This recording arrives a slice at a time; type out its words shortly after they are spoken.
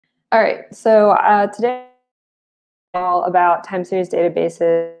All right, so today all about time series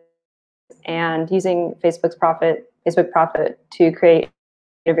databases and using Facebook Profit to create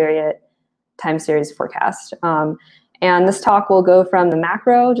a univariate time series forecast. And this talk will go from the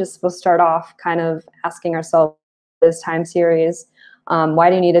macro, we'll start off kind of asking ourselves, what is time series? Why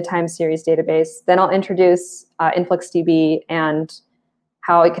do you need a time series database? Then I'll introduce InfluxDB and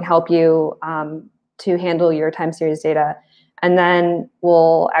how it can help you to handle your time series data. And then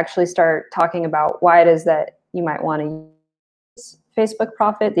we'll actually start talking about why it is that you might want to use Facebook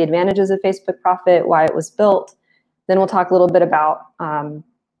Profit, the advantages of Facebook Profit, why it was built. Then we'll talk a little bit about how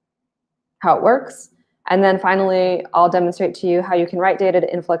it works. And then finally, I'll demonstrate to you how you can write data to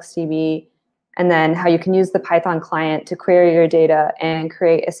InfluxDB, and then how you can use the Python client to query your data and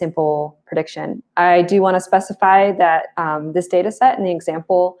create a simple prediction. I do want to specify that this data set in the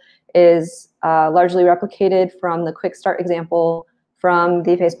example is largely replicated from the quick start example from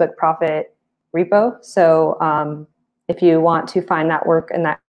the Facebook Profit repo. So if you want to find that work and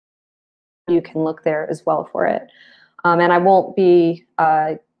that, you can look there as well for it. And I won't be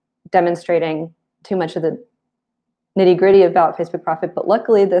demonstrating too much of the nitty-gritty about Facebook Profit, but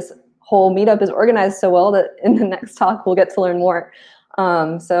luckily this whole meetup is organized so well that in the next talk we'll get to learn more.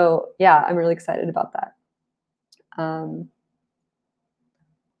 So yeah, I'm really excited about that.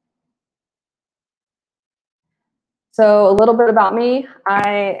 So a little bit about me.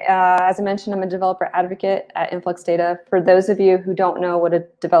 As I mentioned, I'm a developer advocate at InfluxData. For those of you who don't know what a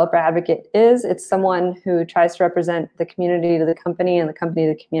developer advocate is, it's someone who tries to represent the community to the company and the company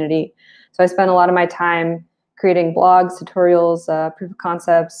to the community. So I spend a lot of my time creating blogs, tutorials, proof of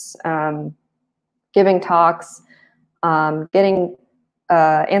concepts, giving talks, answering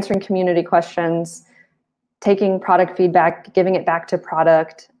community questions, taking product feedback, giving it back to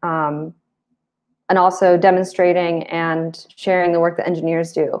product, and also demonstrating and sharing the work that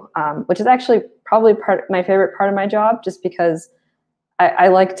engineers do, which is actually probably my favorite part of my job, just because I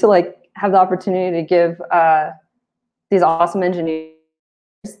like to have the opportunity to give these awesome engineers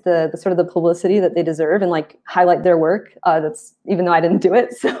the sort of the publicity that they deserve and highlight their work. That's even though I didn't do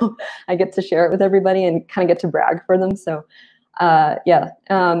it, so I get to share it with everybody and kind of get to brag for them. So yeah,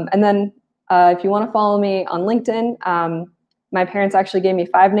 and then if you want to follow me on LinkedIn, my parents actually gave me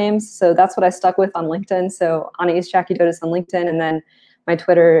 5 names, so that's what I stuck with on LinkedIn. So Anais Dotis on LinkedIn, and then my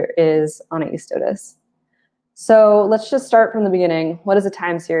Twitter is Anais Dotis. So let's just start from the beginning. What is a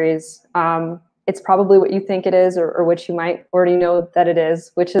time series? It's probably what you think it is, or what you might already know that it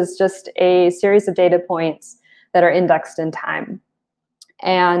is, which is just a series of data points that are indexed in time.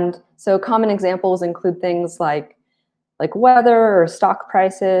 And so common examples include things like weather or stock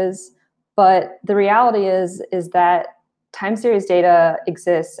prices, but the reality is that time series data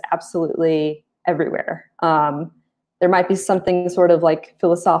exists absolutely everywhere. There might be something sort of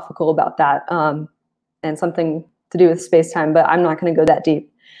philosophical about that and something to do with space-time, but I'm not going to go that deep.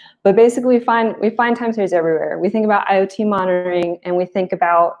 But basically, we find time series everywhere. We think about IoT monitoring, and we think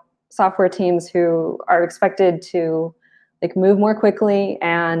about software teams who are expected to move more quickly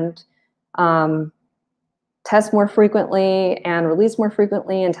and test more frequently and release more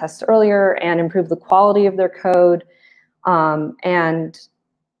frequently and test earlier and improve the quality of their code.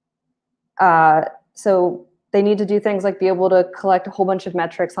 So they need to do things like be able to collect a whole bunch of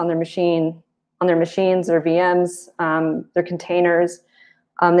metrics on their machines, their VMs, their containers.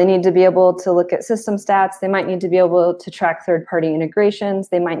 They need to be able to look at system stats. They might need to be able to track third-party integrations.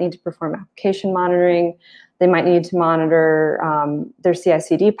 They might need to perform application monitoring. They might need to monitor their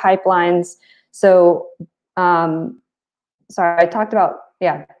CI/CD pipelines. So, sorry, I talked about,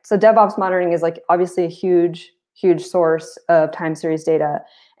 yeah. So DevOps monitoring is obviously a huge source of time series data.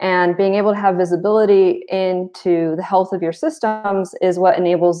 And being able to have visibility into the health of your systems is what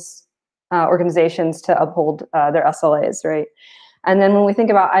enables organizations to uphold their SLAs, right? And then when we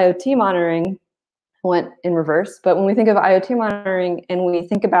think about IoT monitoring, I went in reverse, but when we think of IoT monitoring and we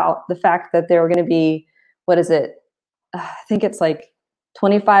think about the fact that there are going to be, what is it? I think it's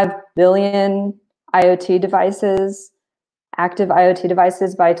 25 billion IoT devices, active IoT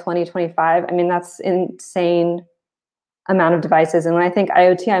devices by 2025. I mean, that's insane amount of devices. And when I think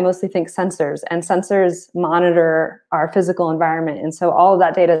IoT, I mostly think sensors, and sensors monitor our physical environment. And so all of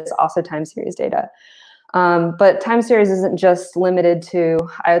that data is also time series data. But time series isn't just limited to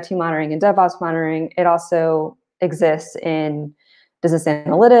IoT monitoring and DevOps monitoring. It also exists in business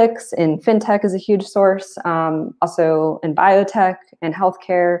analytics, in fintech is a huge source, also in biotech and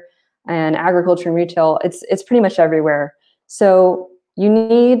healthcare and agriculture and retail. It's pretty much everywhere. So you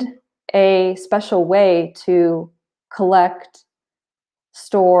need a special way to collect,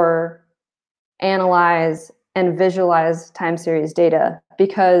 store, analyze, and visualize time series data,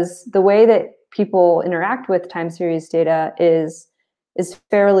 because the way that people interact with time series data is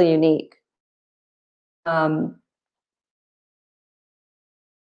fairly unique. When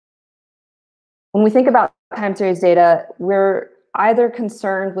we think about time series data, we're either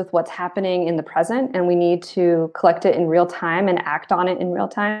concerned with what's happening in the present and we need to collect it in real time and act on it in real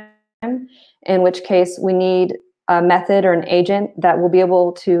time, in which case we need a method or an agent that will be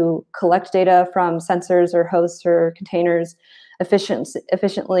able to collect data from sensors or hosts or containers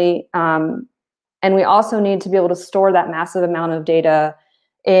efficiently. And we also need to be able to store that massive amount of data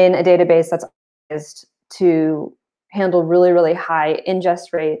in a database that's optimized to handle really, really high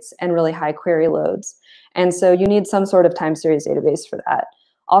ingest rates and really high query loads. And so you need some sort of time series database for that.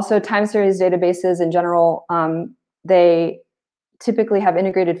 Also, time series databases in general, they typically have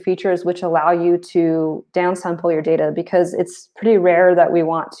integrated features which allow you to downsample your data, because it's pretty rare that we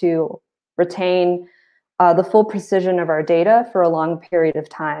want to retain the full precision of our data for a long period of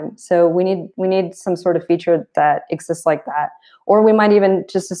time. So we need some sort of feature that exists like that. Or we might even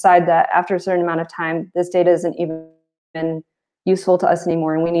just decide that after a certain amount of time, this data isn't even useful to us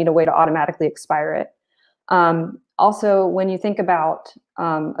anymore, and we need a way to automatically expire it. Also, when you think about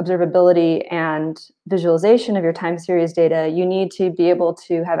observability and visualization of your time series data, you need to be able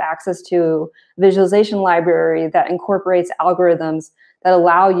to have access to a visualization library that incorporates algorithms that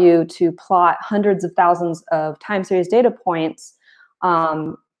allow you to plot hundreds of thousands of time series data points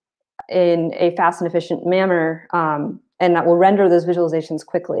in a fast and efficient manner, and that will render those visualizations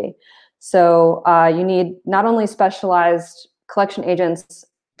quickly. So you need not only specialized collection agents,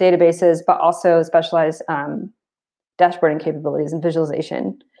 databases, but also specialized dashboarding capabilities and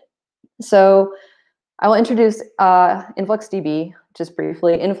visualization. So I will introduce InfluxDB just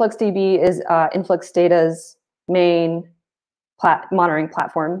briefly. InfluxDB is InfluxData's main monitoring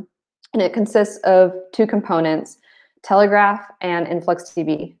platform, and it consists of two components, Telegraph and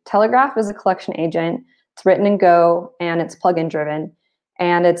InfluxDB. Telegraph is a collection agent. It's written in Go, and it's plugin driven,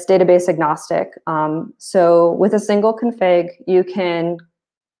 and it's database agnostic. So with a single config, you can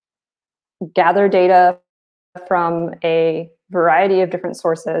gather data from a variety of different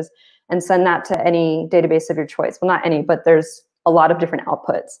sources and send that to any database of your choice. Well, not any, but there's a lot of different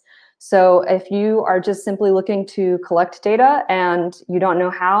outputs. So if you are just simply looking to collect data and you don't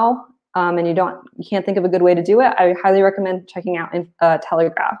know how, and you can't think of a good way to do it, I highly recommend checking out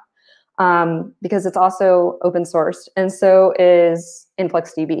Telegraph, because it's also open sourced, and so is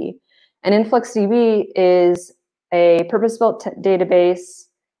InfluxDB. And InfluxDB is a purpose-built database,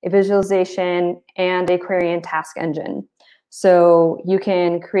 a visualization, and a query and task engine. So you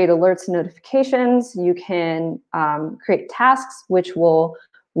can create alerts and notifications. You can create tasks which will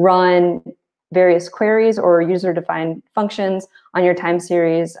run various queries or user-defined functions on your time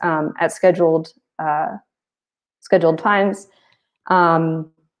series at scheduled times. And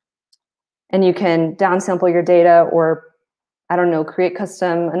you can downsample your data, or, I don't know, create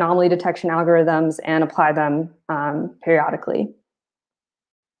custom anomaly detection algorithms and apply them periodically.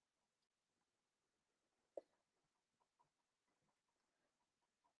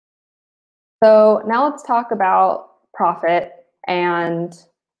 So now let's talk about Prophet and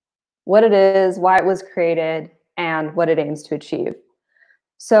what it is, why it was created, and what it aims to achieve.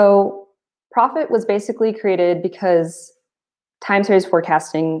 So Prophet was basically created because time series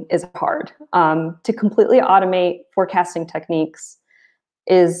forecasting is hard. To completely automate forecasting techniques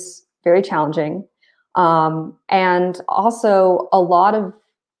is very challenging. And also a lot of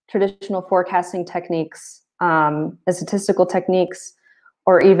traditional forecasting techniques, and statistical techniques,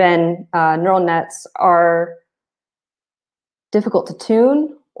 or even neural nets are difficult to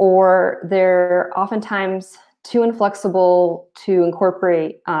tune, or they're oftentimes too inflexible to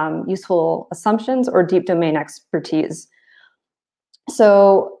incorporate useful assumptions or deep domain expertise.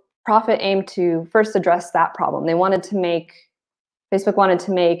 So Prophet aimed to first address that problem. Facebook wanted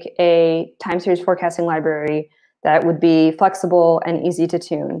to make a time series forecasting library that would be flexible and easy to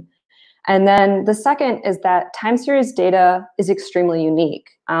tune. And then the second is that time series data is extremely unique.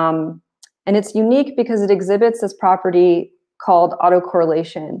 And it's unique because it exhibits this property called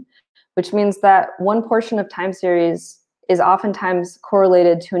autocorrelation, which means that one portion of time series is oftentimes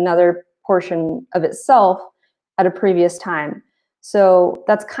correlated to another portion of itself at a previous time. So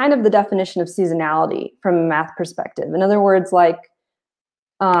that's kind of the definition of seasonality from a math perspective. In other words, like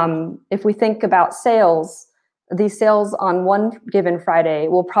if we think about sales, these sales on one given Friday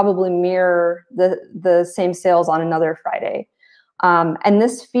will probably mirror the same sales on another Friday. And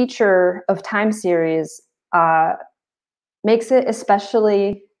this feature of time series makes it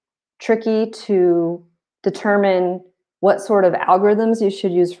especially tricky to determine what sort of algorithms you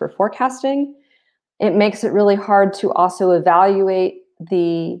should use for forecasting. It makes it really hard to also evaluate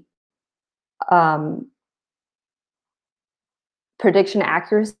the prediction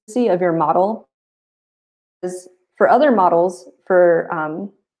accuracy of your model. For other models,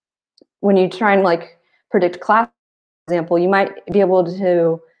 when you try and like predict class, for example, you might be able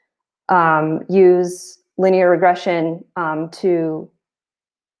to use linear regression to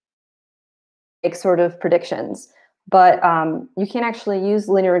make sort of predictions, but you can't actually use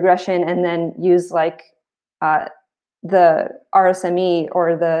linear regression and then use like the RSME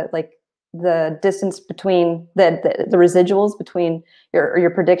or the distance between the residuals between your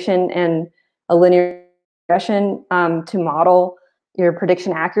prediction and a linear regression to model your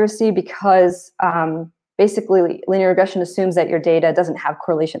prediction accuracy, because basically linear regression assumes that your data doesn't have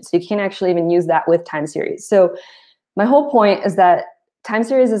correlation. So you can't actually even use that with time series. So my whole point is that time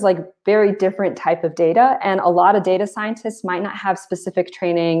series is like very different type of data, and a lot of data scientists might not have specific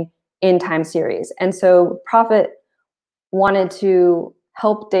training in time series. And so Prophet wanted to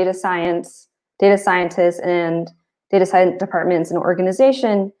help data scientists and data science departments and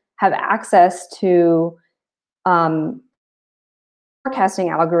organization have access to forecasting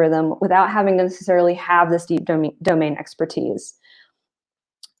algorithm without having to necessarily have this deep domain expertise.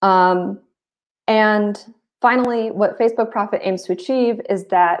 And finally, what Facebook Prophet aims to achieve is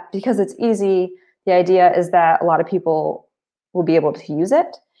that because it's easy, the idea is that a lot of people will be able to use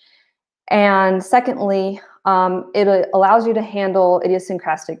it. And secondly, it allows you to handle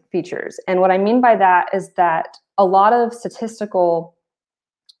idiosyncratic features. And what I mean by that is that a lot of statistical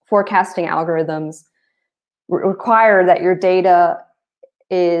forecasting algorithms require that your data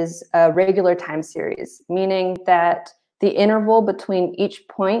is a regular time series, meaning that the interval between each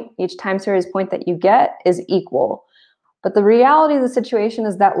time series point that you get is equal. But the reality of the situation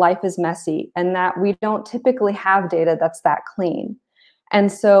is that life is messy and that we don't typically have data that's that clean. And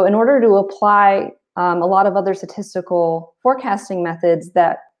so in order to apply a lot of other statistical forecasting methods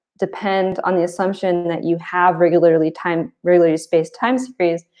that depend on the assumption that you have regularly spaced time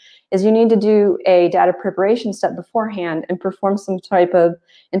series, is you need to do a data preparation step beforehand and perform some type of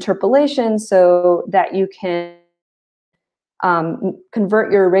interpolation so that you can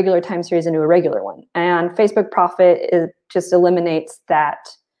convert your regular time series into a regular one. And Facebook Prophet just eliminates that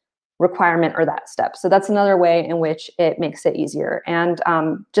requirement or that step. So that's another way in which it makes it easier. And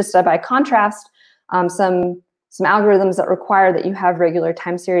just by contrast, some algorithms that require that you have regular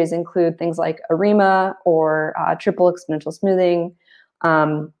time series include things like ARIMA or triple exponential smoothing,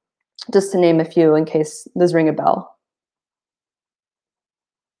 just to name a few in case those ring a bell.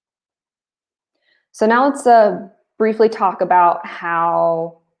 So now let's briefly talk about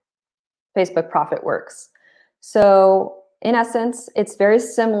how Facebook Prophet works. So in essence, it's very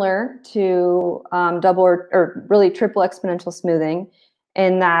similar to double or really triple exponential smoothing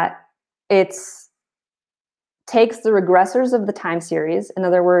in that it takes the regressors of the time series, in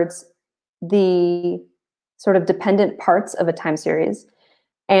other words, the sort of dependent parts of a time series,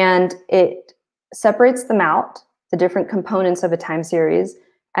 and it separates them out, the different components of a time series,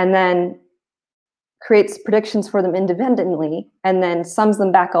 and then creates predictions for them independently, and then sums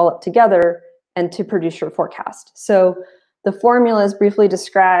them back all up together and to produce your forecast. So the formula is briefly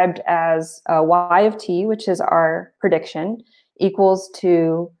described as y of t, which is our prediction, equals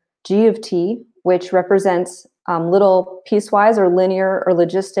to g of t, which represents little piecewise or linear or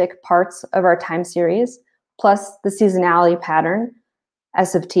logistic parts of our time series, plus the seasonality pattern,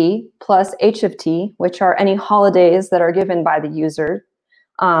 s of t, plus h of t, which are any holidays that are given by the user.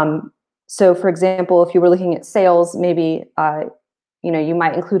 So for example, if you were looking at sales, maybe you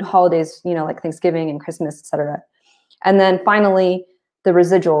might include holidays, like Thanksgiving and Christmas, et cetera. And then finally, the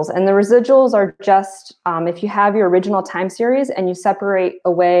residuals. And the residuals are just, if you have your original time series and you separate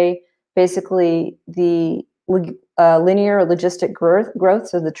away basically the linear or logistic growth,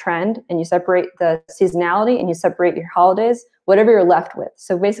 so the trend, and you separate the seasonality and you separate your holidays, whatever you're left with.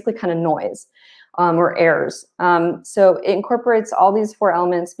 So basically kind of noise or errors. So it incorporates all these four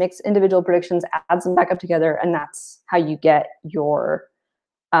elements, makes individual predictions, adds them back up together, and that's how you get your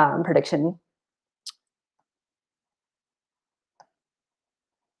prediction.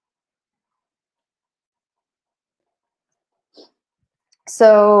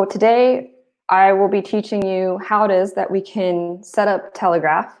 So today I will be teaching you how it is that we can set up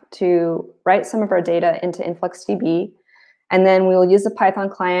Telegraph to write some of our data into InfluxDB, and then we will use the Python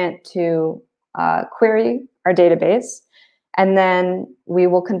client to query our database, and then we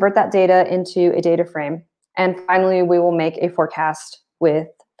will convert that data into a data frame. And finally, we will make a forecast with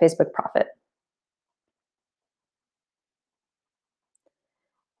Facebook Prophet.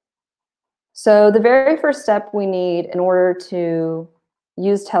 So the very first step we need in order to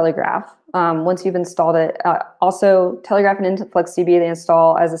use Telegraph once you've installed it. Also, Telegraph and InfluxDB, they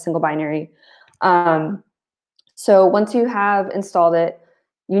install as a single binary. So once you have installed it,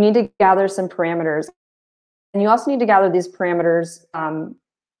 you need to gather some parameters. And you also need to gather these parameters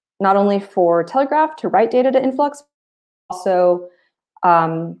not only for Telegraph to write data to Influx, but also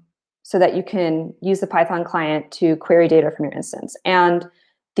so that you can use the Python client to query data from your instance. And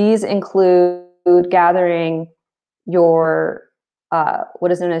these include gathering your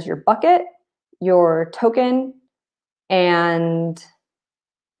what is known as your bucket, your token, and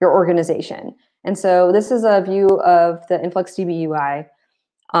your organization. And so this is a view of the InfluxDB UI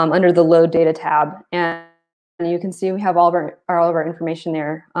under the Load Data tab. And you can see we have all of our information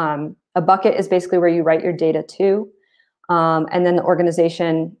there. A bucket is basically where you write your data to. And then the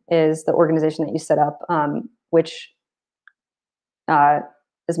organization is the organization that you set up, which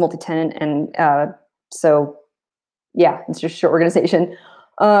is multi-tenant. And so, yeah, it's just your organization.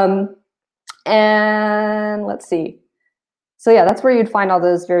 And let's see. So yeah, that's where you'd find all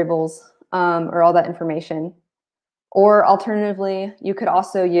those variables or all that information. Or alternatively, you could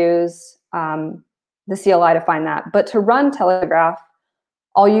also use the CLI to find that. But to run Telegraph,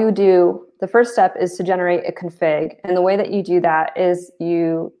 all you do, the first step is to generate a config. And the way that you do that is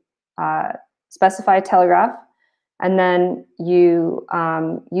you specify Telegraph, and then you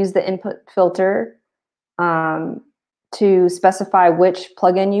use the input filter to specify which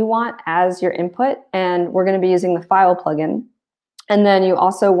plugin you want as your input. And we're going to be using the file plugin. And then you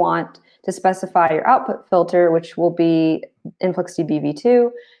also want to specify your output filter, which will be InfluxDB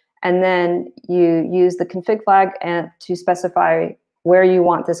v2. And then you use the config flag and to specify where you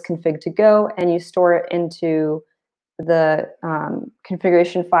want this config to go, and you store it into the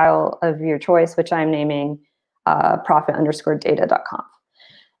configuration file of your choice, which I'm naming profit_data.conf.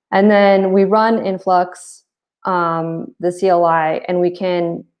 And then we run Influx, the CLI, and we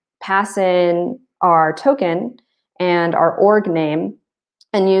can pass in our token and our org name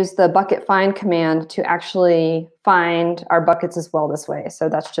and use the bucket find command to actually find our buckets as well this way. So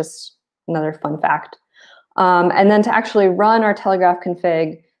that's just another fun fact. And then to actually run our Telegraph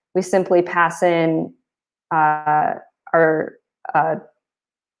config, we simply pass in our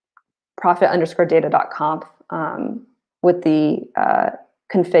profit_data.conf with the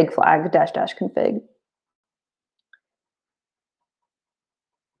config flag --config.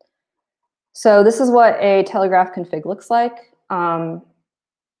 So this is what a Telegraph config looks like.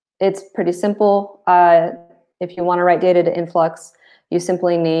 It's pretty simple. If you want to write data to Influx, you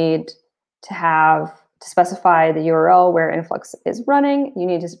simply need to specify the URL where Influx is running. You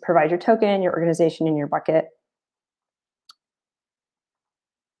need to provide your token, your organization, and your bucket.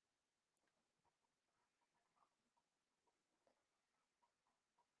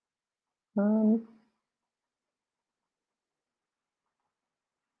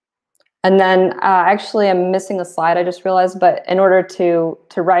 And then actually I'm missing a slide, I just realized, but in order to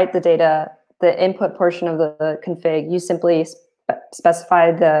write the data, the input portion of the config, you simply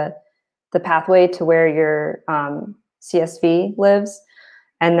specify the pathway to where your CSV lives,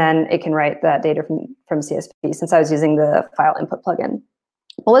 and then it can write that data from CSV, since I was using the file input plugin.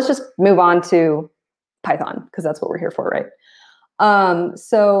 Well, let's just move on to Python, because that's what we're here for, right?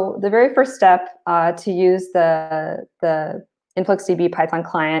 So the very first step to use the InfluxDB Python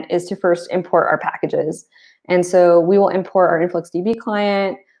client is to first import our packages. And so we will import our InfluxDB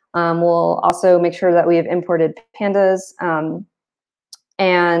client. We'll also make sure that we have imported pandas,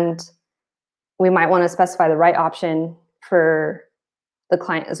 and we might want to specify the write option for the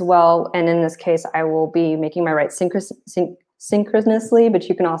client as well. And in this case, I will be making my writes synchronously, but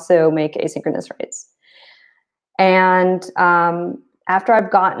you can also make asynchronous writes. And after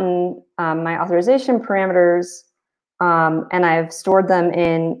I've gotten my authorization parameters, and I've stored them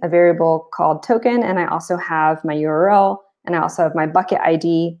in a variable called token, and I also have my URL, and I also have my bucket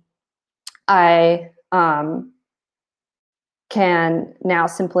ID, I can now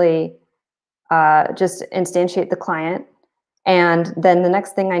simply just instantiate the client. And then the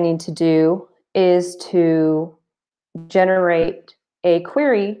next thing I need to do is to generate a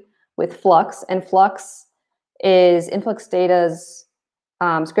query with Flux. And Flux is InfluxData's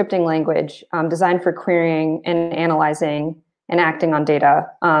scripting language designed for querying and analyzing and acting on data.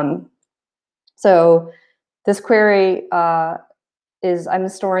 So this query I'm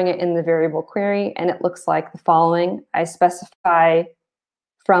storing it in the variable query, and it looks like the following. I specify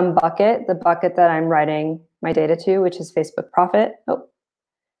from bucket, the bucket that I'm writing my data to, which is Facebook Profit.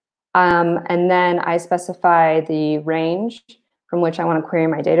 And then I specify the range from which I want to query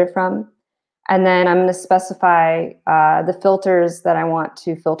my data from. And then I'm going to specify the filters that I want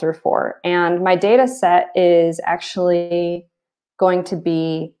to filter for. And my data set is actually going to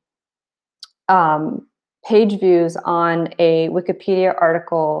be page views on a Wikipedia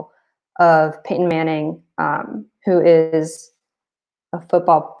article of Peyton Manning, who is a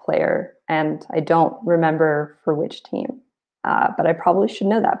football player, and I don't remember for which team, but I probably should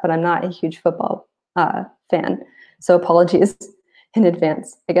know that, but I'm not a huge football fan, so apologies in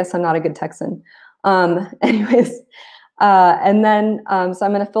advance. I guess I'm not a good Texan. Anyways, and then, so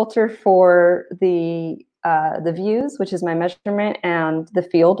I'm going to filter for the views, which is my measurement, and the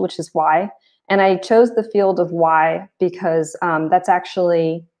field, which is Y. And I chose the field of Y because that's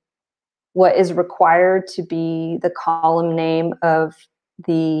actually what is required to be the column name of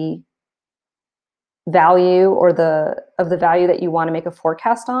the value or the value that you want to make a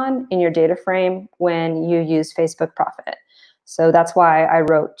forecast on in your data frame when you use Facebook Profit. So that's why I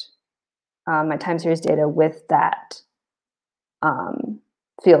wrote my time series data with that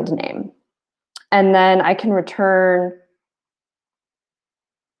field name. And then I can return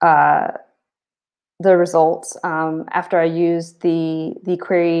the results after I use the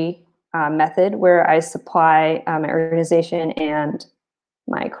query method, where I supply my organization and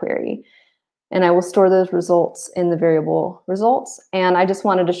my query. And I will store those results in the variable results. And I just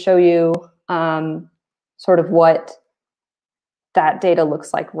wanted to show you sort of what that data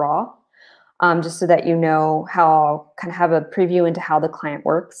looks like raw, just so that you know how I'll kind of have a preview into how the client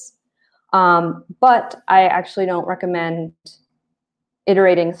works. But I actually don't recommend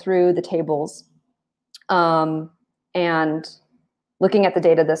iterating through the tables and looking at the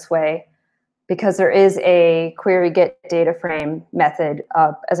data this way, because there is a query get data frame method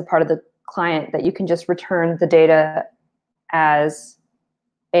as a part of the client that you can just return the data as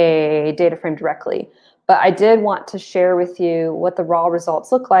a data frame directly. But I did want to share with you what the raw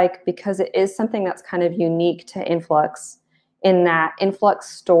results look like, because it is something that's kind of unique to Influx, in that Influx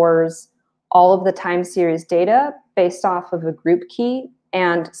stores all of the time series data based off of a group key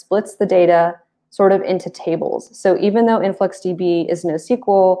and splits the data sort of into tables. So even though InfluxDB is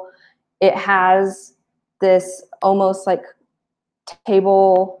NoSQL, it has this almost like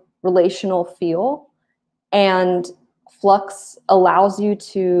table relational feel, and Flux allows you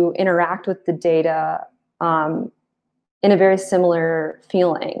to interact with the data in a very similar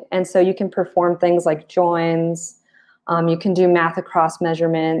feeling. And so you can perform things like joins, you can do math across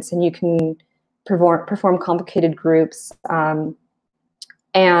measurements, and you can perform complicated groups.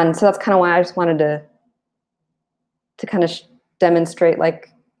 And so that's kind of why I just wanted to kind of demonstrate like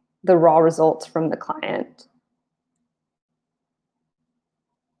the raw results from the client.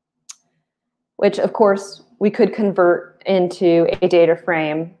 Which of course we could convert into a data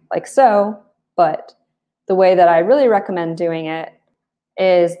frame like so, but the way that I really recommend doing it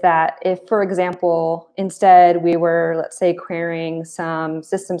is that if, for example, instead we were, let's say, querying some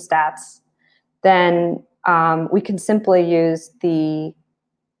system stats, then we can simply use the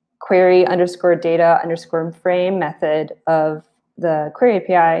query underscore data underscore frame method of the query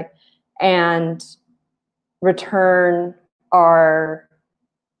API and return our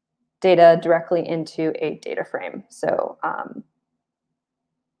data directly into a data frame. So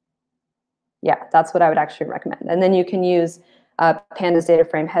yeah, that's what I would actually recommend. And then you can use Panda's data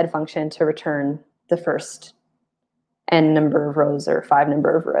frame head function to return the first n number of rows or 5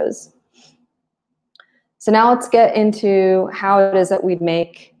 number of rows. So now let's get into how it is that we'd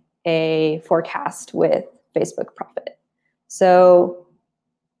make a forecast with Facebook Profit. So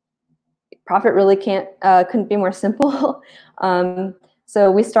Profit really couldn't be more simple. So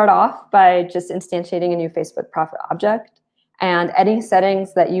we start off by just instantiating a new Facebook Profit object, and any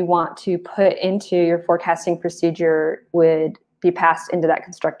settings that you want to put into your forecasting procedure would be passed into that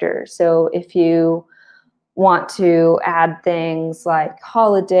constructor. So if you want to add things like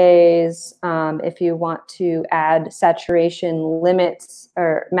holidays, if you want to add saturation limits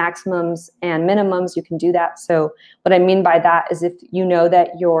or maximums and minimums, you can do that. So what I mean by that is if you know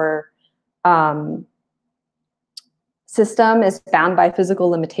that your system is bound by physical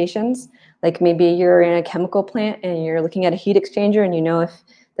limitations, like maybe you're in a chemical plant and you're looking at a heat exchanger, and you know if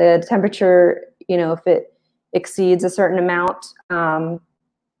the temperature, if it exceeds a certain amount,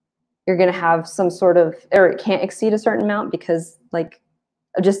 you're going to have some sort of, or it can't exceed a certain amount because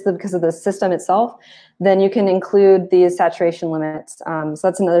because of the system itself, then you can include these saturation limits. So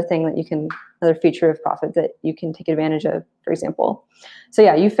that's another thing that another feature of Profit that you can take advantage of, for example. So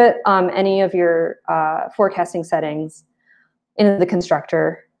yeah, you fit any of your forecasting settings into the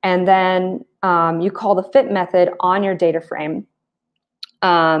constructor, and then you call the fit method on your data frame.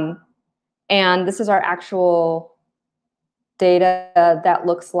 And this is our actual data that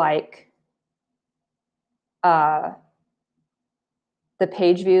looks like the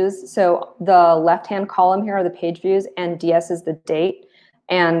page views. So the left-hand column here are the page views, and DS is the date.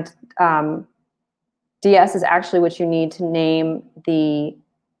 And DS is actually what you need to name the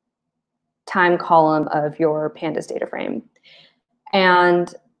time column of your pandas data frame.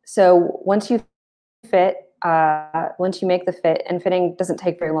 And so once you make the fit, and fitting doesn't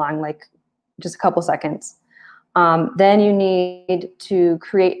take very long, like just a couple seconds, then you need to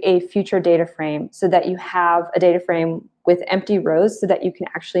create a future data frame so that you have a data frame with empty rows so that you can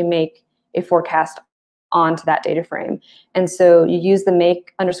actually make a forecast onto that data frame. And so you use the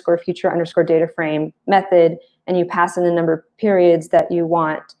make_future_data frame method, and you pass in the number of periods that you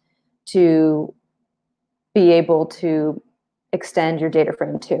want to be able to extend your data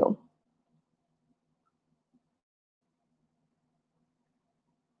frame to.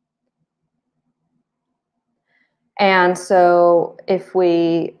 And so if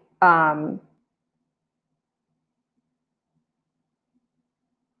we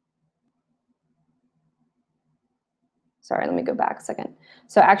sorry, let me go back a second.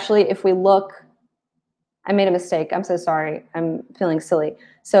 So actually, if we look, I made a mistake. I'm so sorry. I'm feeling silly.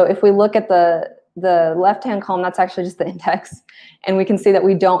 So if we look at the left-hand column, that's actually just the index. And we can see that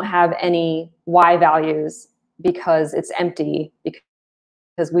we don't have any Y values because it's empty,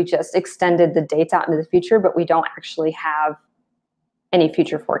 because we just extended the dates out into the future, but we don't actually have any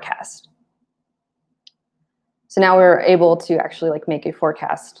future forecast. So now we're able to actually like make a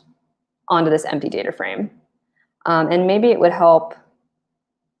forecast onto this empty data frame. And maybe it would help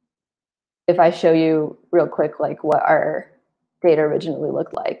if I show you real quick like what our data originally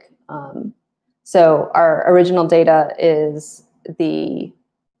looked like. So our original data is the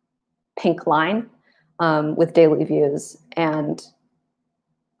pink line with daily views, and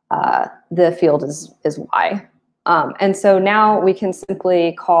the field is Y. And so now we can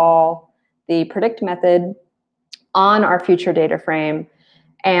simply call the predict method on our future data frame,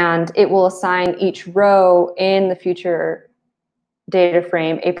 and it will assign each row in the future data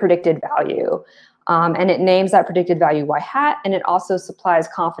frame a predicted value. And it names that predicted value Y hat, and it also supplies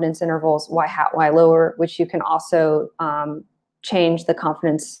confidence intervals Y hat, Y lower, which you can also change the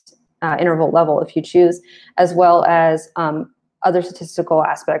confidence interval level if you choose, as well as other statistical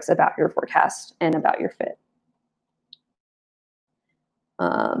aspects about your forecast and about your fit.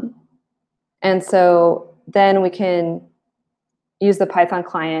 And so then we can use the Python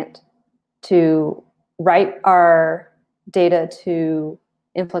client to write our data to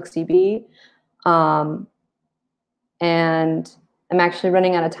InfluxDB. And I'm actually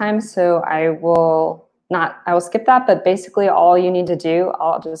running out of time, so I will skip that, but basically all you need to do,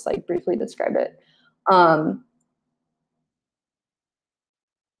 I'll just like briefly describe it.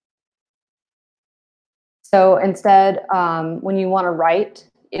 So instead, when you want to write,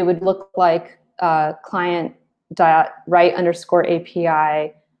 it would look like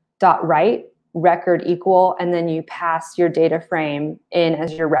client.write_API.write record equal, and then you pass your data frame in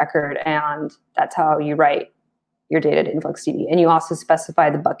as your record, and that's how you write your data to InfluxDB. And you also specify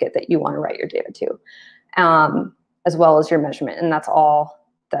the bucket that you want to write your data to, as well as your measurement, and that's all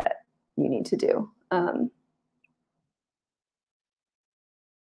that you need to do.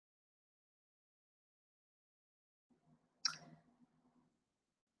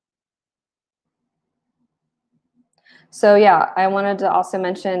 So yeah, I wanted to also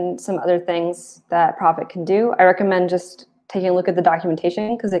mention some other things that Prophet can do. I recommend just taking a look at the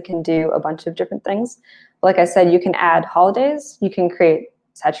documentation because it can do a bunch of different things. Like I said, you can add holidays, you can create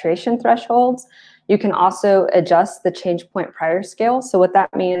saturation thresholds, you can also adjust the change point prior scale. So what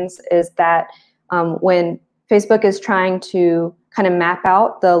that means is that when Facebook is trying to kind of map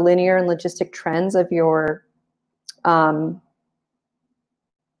out the linear and logistic trends of your time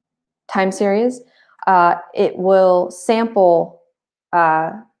series, it will sample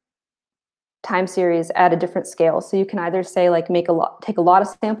time series at a different scale. So you can either say like take a lot of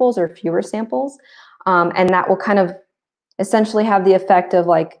samples or fewer samples, and that will kind of essentially have the effect of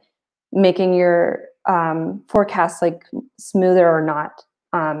like making your forecast like smoother or not.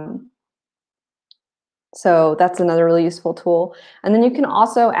 So that's another really useful tool. And then you can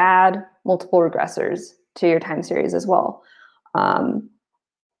also add multiple regressors to your time series as well.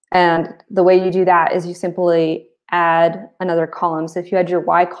 And the way you do that is you simply add another column. So if you had your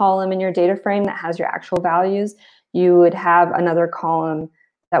Y column in your data frame that has your actual values, you would have another column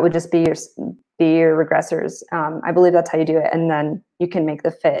that would just be your regressors. I believe that's how you do it. And then you can make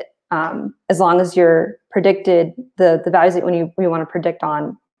the fit. As long as your predicted, the values that you want to predict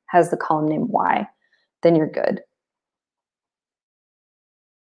on has the column name Y, then you're good.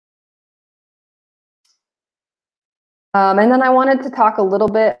 And then I wanted to talk a little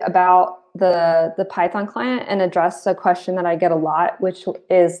bit about the Python client and address a question that I get a lot, which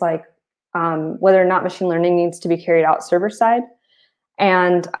is like whether or not machine learning needs to be carried out server side.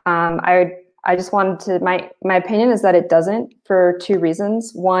 And I I just wanted to, my opinion is that it doesn't, for two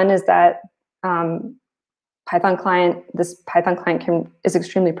reasons. One is that this Python client is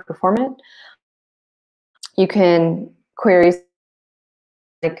extremely performant. You can query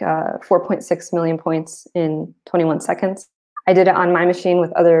like 4.6 million points in 21 seconds. I did it on my machine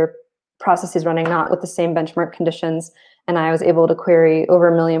with other processes running, not with the same benchmark conditions, and I was able to query over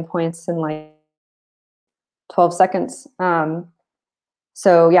 1 million points in like 12 seconds.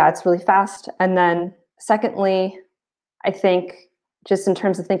 So yeah, it's really fast. And then secondly, I think just in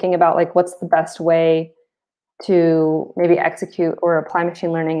terms of thinking about like what's the best way to maybe execute or apply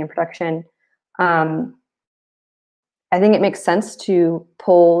machine learning in production, I think it makes sense to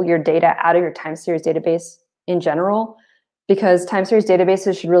pull your data out of your time series database in general, because time series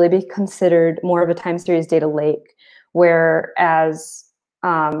databases should really be considered more of a time series data lake, whereas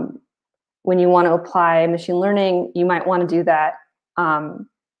when you want to apply machine learning, you might want to do that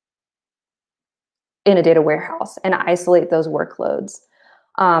in a data warehouse and isolate those workloads.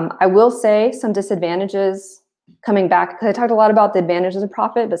 I will say some disadvantages coming back, because I talked a lot about the advantages of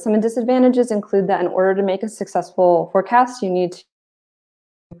Prophet, but some disadvantages include that in order to make a successful forecast, you need to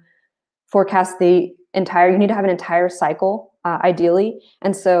forecast you need to have an entire cycle, ideally.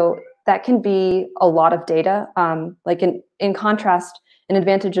 And so that can be a lot of data. Like in contrast, an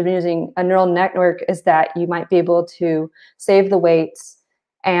advantage of using a neural network is that you might be able to save the weights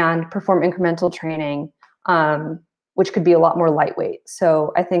and perform incremental training, which could be a lot more lightweight.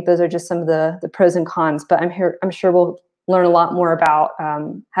 So I think those are just some of the pros and cons, but I'm sure we'll learn a lot more about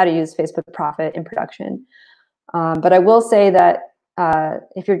how to use Facebook Prophet in production. But I will say that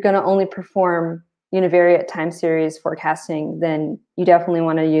if you're going to only perform univariate time series forecasting, then you definitely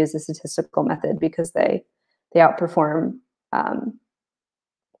want to use the statistical method, because they outperform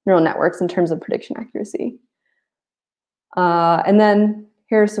neural networks in terms of prediction accuracy. And then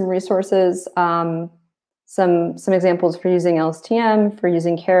here are some resources, some examples for using LSTM, for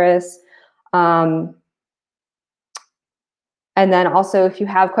using Keras. And then also, if you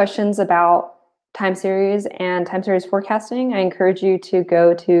have questions about time series and time series forecasting, I encourage you to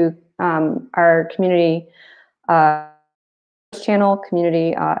go to our community channel,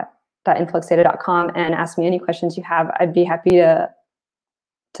 community.influxdata.com, and ask me any questions you have. I'd be happy to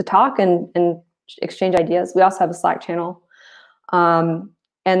talk and exchange ideas. We also have a Slack channel.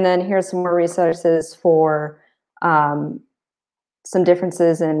 And then here's some more resources for some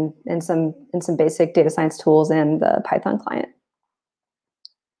differences in some basic data science tools in the Python client.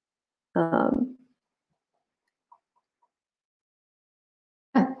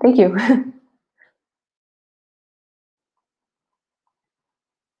 Yeah, thank you.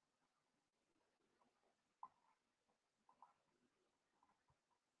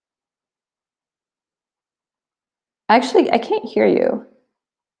 Actually, I can't hear you.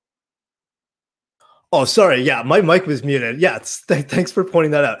 Oh, sorry. Yeah, my mic was muted. Yeah, thanks for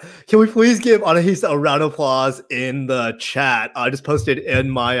pointing that out. Can we please give Anais a round of applause in the chat? I just posted in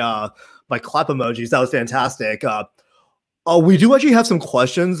my my clap emojis. That was fantastic. We do actually have some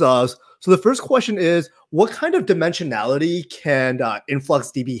questions. So the first question is, what kind of dimensionality can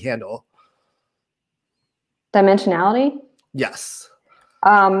InfluxDB handle? Dimensionality? Yes.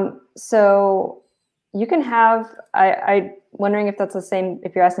 So you can have, I'm wondering if that's the same,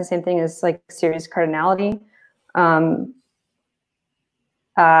 if you're asking the same thing as like series cardinality.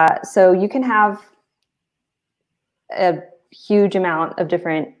 So you can have a huge amount of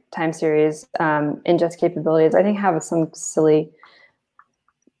different time series ingest capabilities. I think I have some silly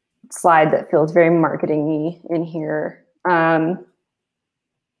slide that feels very marketing-y in here.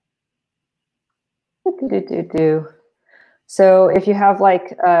 So if you have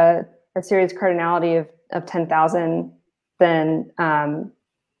like a series cardinality of 10,000, then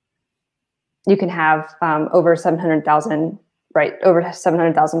you can have over 700,000, right? Over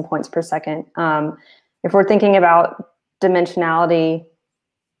 700,000 points per second. If we're thinking about dimensionality,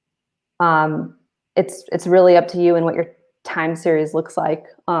 it's really up to you and what your time series looks like.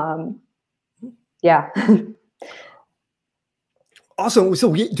 Yeah. Awesome. So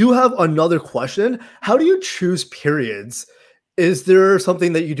we do have another question. How do you choose periods? Is there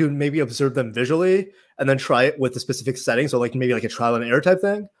something that you do, maybe observe them visually and then try it with a specific setting? So like maybe like a trial and error type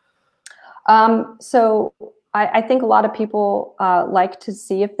thing? So I think a lot of people like to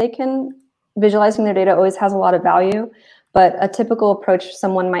see if they can, visualizing their data always has a lot of value, but a typical approach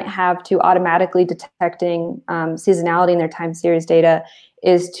someone might have to automatically detecting seasonality in their time series data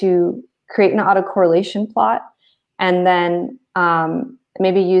is to create an autocorrelation plot and then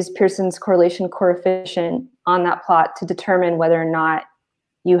maybe use Pearson's correlation coefficient on that plot to determine whether or not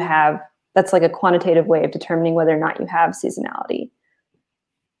you have, that's like a quantitative way of determining whether or not you have seasonality.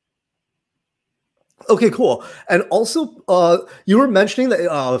 Okay, cool. And also, you were mentioning that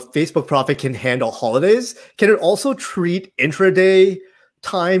Facebook Profit can handle holidays. Can it also treat intraday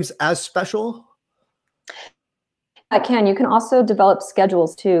times as special? I can. You can also develop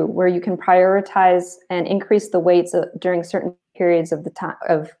schedules too, where you can prioritize and increase the weights during certain periods of the time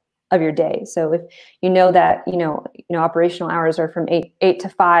of your day. So if you know that operational hours are from eight to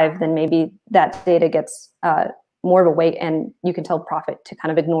 5, then maybe that data gets more of a weight, and you can tell Profit to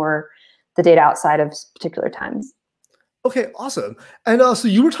kind of ignore the data outside of particular times. Okay, awesome. And so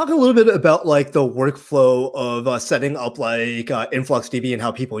you were talking a little bit about like the workflow of setting up like InfluxDB and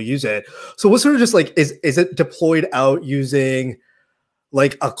how people use it. So what sort of just like is it deployed out using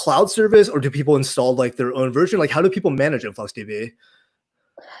like a cloud service, or do people install like their own version? Like how do people manage InfluxDB?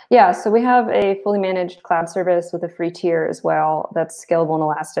 Yeah, so we have a fully managed cloud service with a free tier as well that's scalable and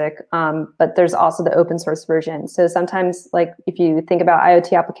elastic. But there's also the open source version. So sometimes, like if you think about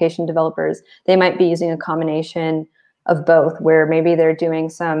IoT application developers, they might be using a combination of both, where maybe they're doing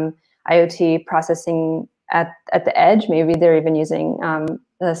some IoT processing at the edge. Maybe they're even using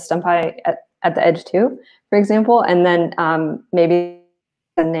the StumpY at the edge too, for example. And then maybe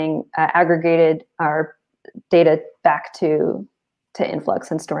sending aggregated our data back to Influx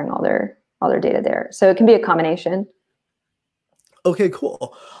and storing all their data there. So it can be a combination. Okay,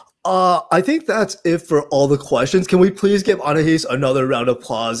 cool. I think that's it for all the questions. Can we please give Anais another round of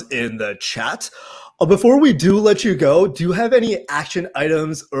applause in the chat? Before we do let you go, do you have any action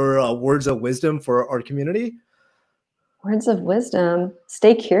items or words of wisdom for our community? Words of wisdom: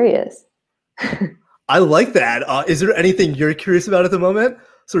 stay curious. I like that. Is there anything you're curious about at the moment?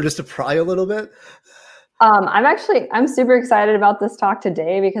 Sort of just to pry a little bit? I'm super excited about this talk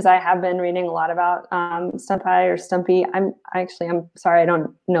today because I have been reading a lot about StumpY or Stumpy. I'm sorry, I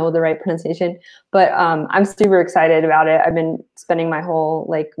don't know the right pronunciation, but I'm super excited about it. I've been spending my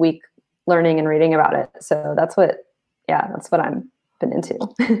whole week learning and reading about it. So that's what I'm been into.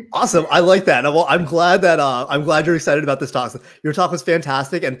 Awesome. I like that. Well, I'm glad you're excited about this talk. Your talk was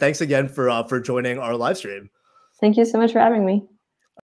fantastic, and thanks again for joining our live stream. Thank you so much for having me.